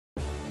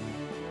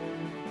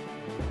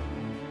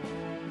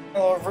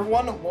Hello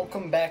everyone, and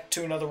welcome back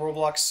to another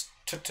Roblox,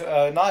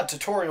 not a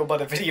tutorial,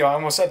 but a video. I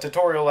almost said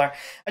tutorial there.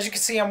 As you can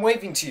see, I'm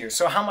waving to you.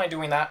 So how am I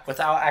doing that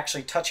without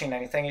actually touching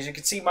anything? As you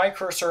can see, my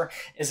cursor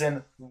is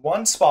in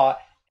one spot,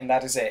 and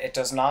that is it. It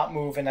does not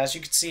move, and as you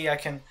can see, I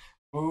can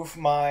move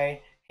my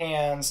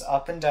hands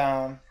up and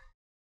down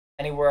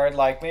anywhere I'd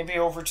like. Maybe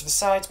over to the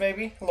sides,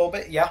 maybe, a little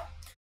bit, yeah.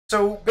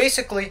 So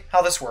basically,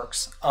 how this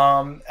works,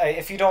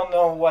 if you don't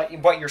know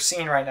what you're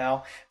seeing right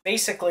now,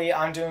 basically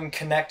I'm doing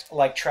Connect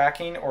like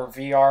tracking or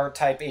VR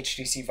type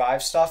HTC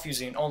Vive stuff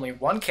using only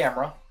one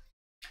camera,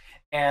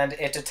 and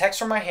it detects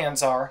where my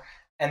hands are,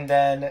 and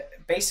then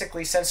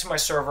basically sends to my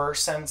server,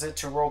 sends it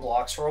to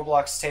Roblox.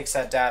 Roblox takes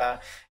that data,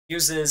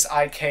 uses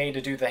IK to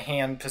do the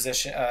hand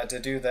position, to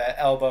do the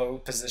elbow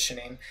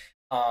positioning,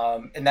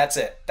 and that's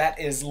it.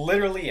 That is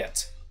literally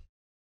it.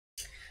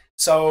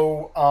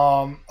 So,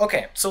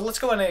 okay, so let's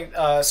go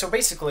and, so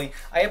basically,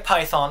 I have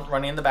Python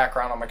running in the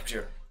background on my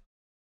computer.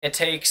 It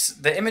takes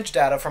the image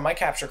data from my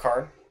capture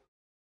card.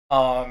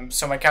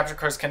 So my capture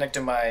card is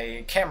connected to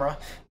my camera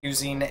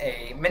using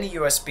a mini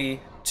USB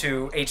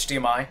to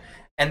HDMI.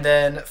 And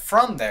then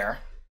from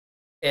there,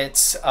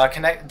 it's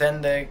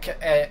then the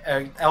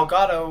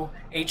Elgato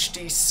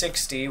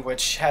HD60,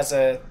 which has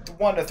a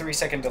 1 to 3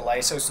 second delay,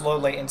 so it's low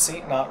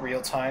latency, not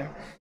real time.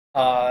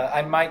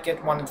 I might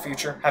get one in the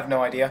future, have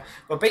no idea.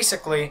 But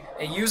basically,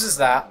 it uses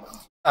that,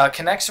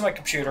 connects to my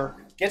computer,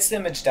 gets the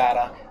image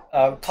data,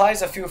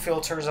 applies a few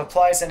filters,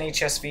 applies an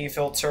HSV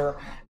filter,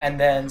 and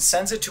then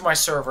sends it to my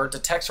server,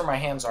 detects where my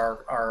hands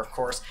are of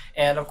course,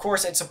 and of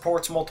course it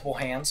supports multiple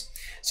hands.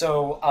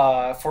 So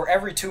for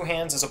every 2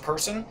 hands is a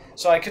person,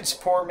 so I could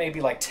support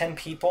maybe like 10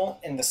 people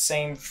in the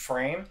same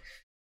frame.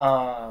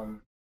 And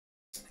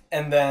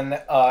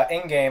then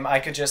in-game, I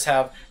could just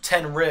have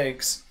 10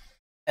 rigs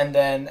and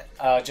then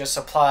just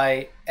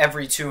apply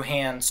every 2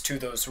 hands to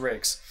those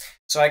rigs.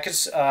 So I could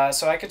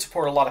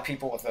support a lot of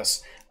people with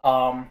this.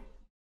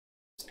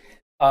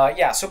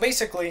 Yeah. So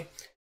basically,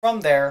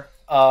 from there,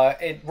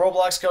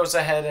 Roblox goes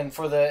ahead and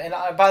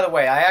by the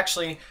way, I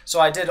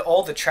did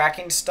all the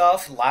tracking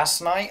stuff last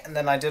night, and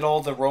then I did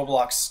all the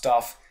Roblox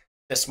stuff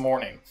this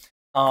morning.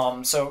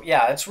 So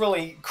yeah, it's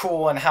really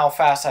cool and how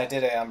fast I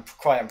did it. I'm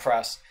quite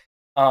impressed.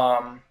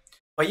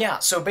 But yeah,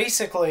 so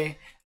basically.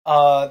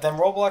 Then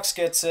Roblox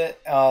gets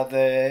it.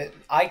 The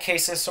IK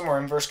system or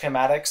inverse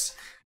kinematics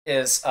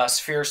is a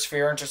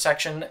sphere-sphere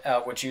intersection,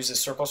 which uses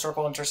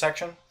circle-circle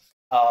intersection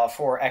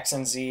for X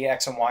and Z,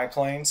 X and Y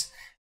planes.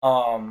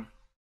 Yeah,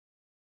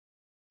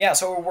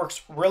 so it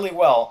works really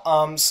well.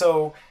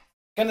 So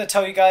I'm gonna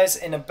tell you guys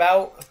in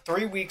about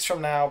 3 weeks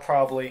from now,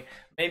 probably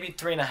maybe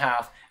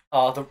 3.5.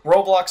 The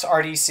Roblox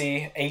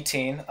RDC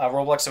 18,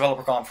 Roblox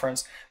Developer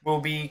Conference, will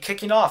be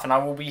kicking off, and I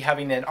will be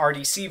having an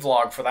RDC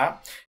vlog for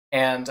that.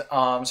 And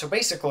so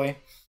basically,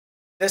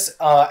 this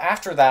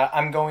after that,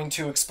 I'm going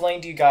to explain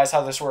to you guys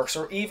how this works,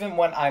 or even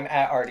when I'm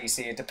at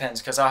RDC, it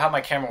depends, because I'll have my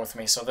camera with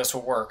me, so this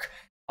will work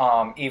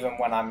even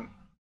when I'm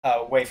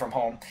away from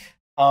home.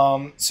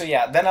 So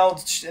yeah,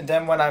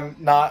 then when I'm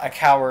not a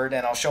coward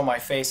and I'll show my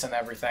face and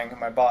everything, and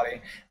my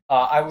body,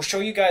 I will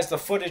show you guys the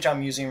footage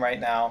I'm using right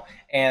now,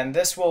 and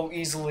this will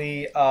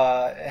easily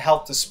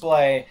help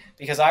display,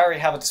 because I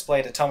already have a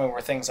display to tell me where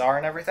things are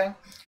and everything.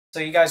 So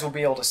you guys will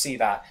be able to see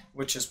that,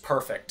 which is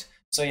perfect.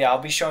 So yeah,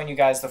 I'll be showing you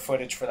guys the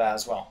footage for that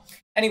as well.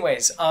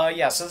 Anyways,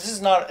 yeah, so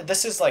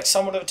this is like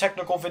somewhat of a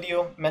technical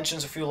video,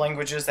 mentions a few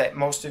languages that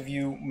most of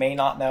you may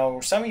not know,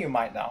 or some of you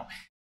might know.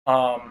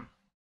 But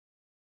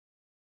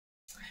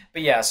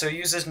yeah, so it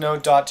uses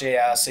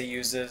Node.js, it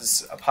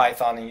uses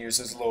Python, it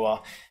uses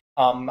Lua.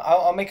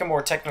 I'll make a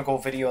more technical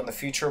video in the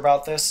future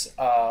about this.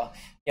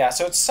 Yeah,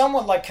 so it's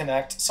somewhat like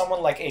Connect,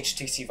 somewhat like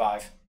HTC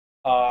Vive.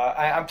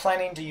 I'm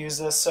planning to use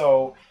this,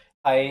 so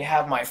I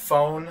have my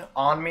phone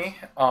on me.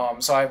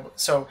 So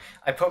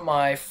I put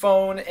my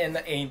phone in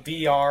a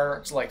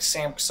VR like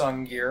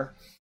Samsung gear,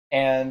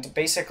 and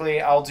basically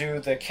I'll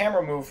do the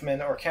camera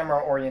movement or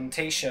camera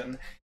orientation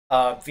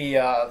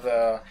via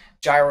the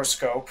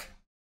gyroscope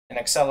and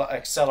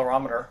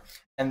accelerometer,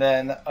 and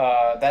then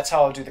that's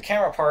how I'll do the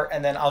camera part.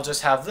 And then I'll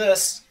just have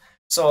this,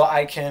 so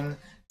I can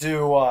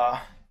do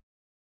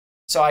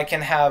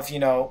have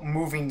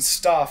moving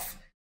stuff.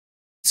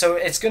 So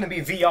it's going to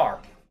be VR,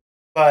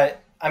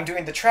 but I'm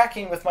doing the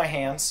tracking with my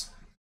hands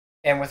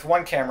and with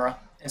one camera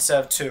instead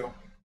of 2.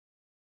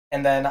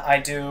 And then I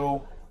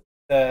do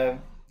the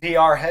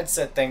VR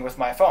headset thing with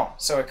my phone.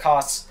 So it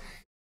costs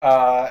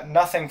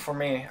nothing for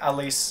me, at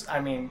least,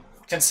 I mean,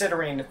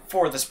 considering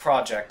for this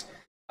project.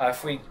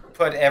 If we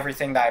put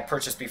everything that I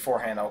purchased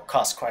beforehand, it'll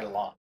cost quite a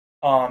lot.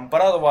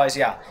 But otherwise,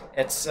 yeah,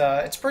 it's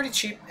pretty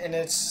cheap, and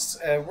it's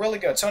really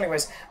good. So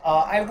anyways,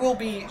 I will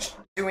be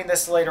doing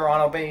this later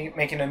on. I'll be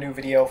making a new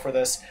video for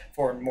this,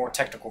 for a more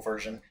technical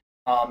version.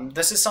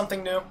 This is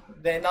something new.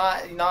 They're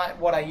not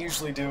what I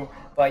usually do,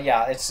 but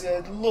yeah, it's a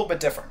little bit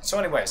different. So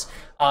anyways,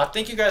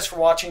 thank you guys for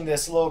watching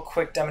this little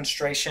quick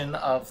demonstration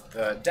of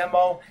the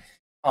demo.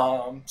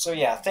 So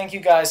yeah, thank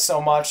you guys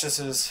so much. This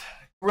is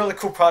a really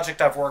cool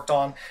project I've worked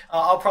on.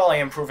 I'll probably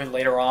improve it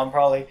later on,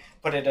 probably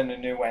put it in a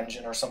new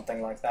engine or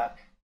something like that.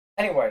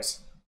 Anyways,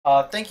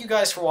 Thank you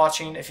guys for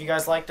watching. If you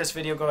guys like this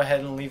video, go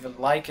ahead and leave a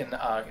like and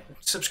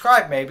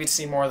subscribe maybe to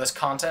see more of this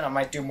content. I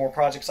might do more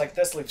projects like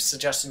this. Leave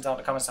suggestions down in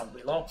the comments down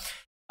below.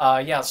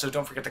 Yeah, so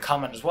don't forget to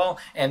comment as well.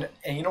 And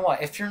you know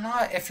what? If you're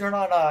not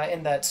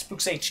in that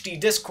SpooksHD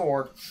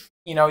Discord,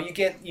 you know,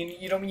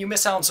 you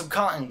miss out on some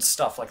content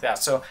stuff like that.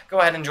 So go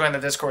ahead and join the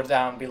Discord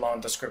down below in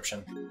the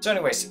description. So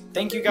anyways,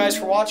 thank you guys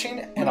for watching,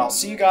 and I'll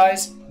see you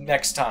guys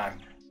next time.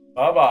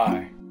 Bye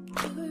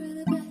bye.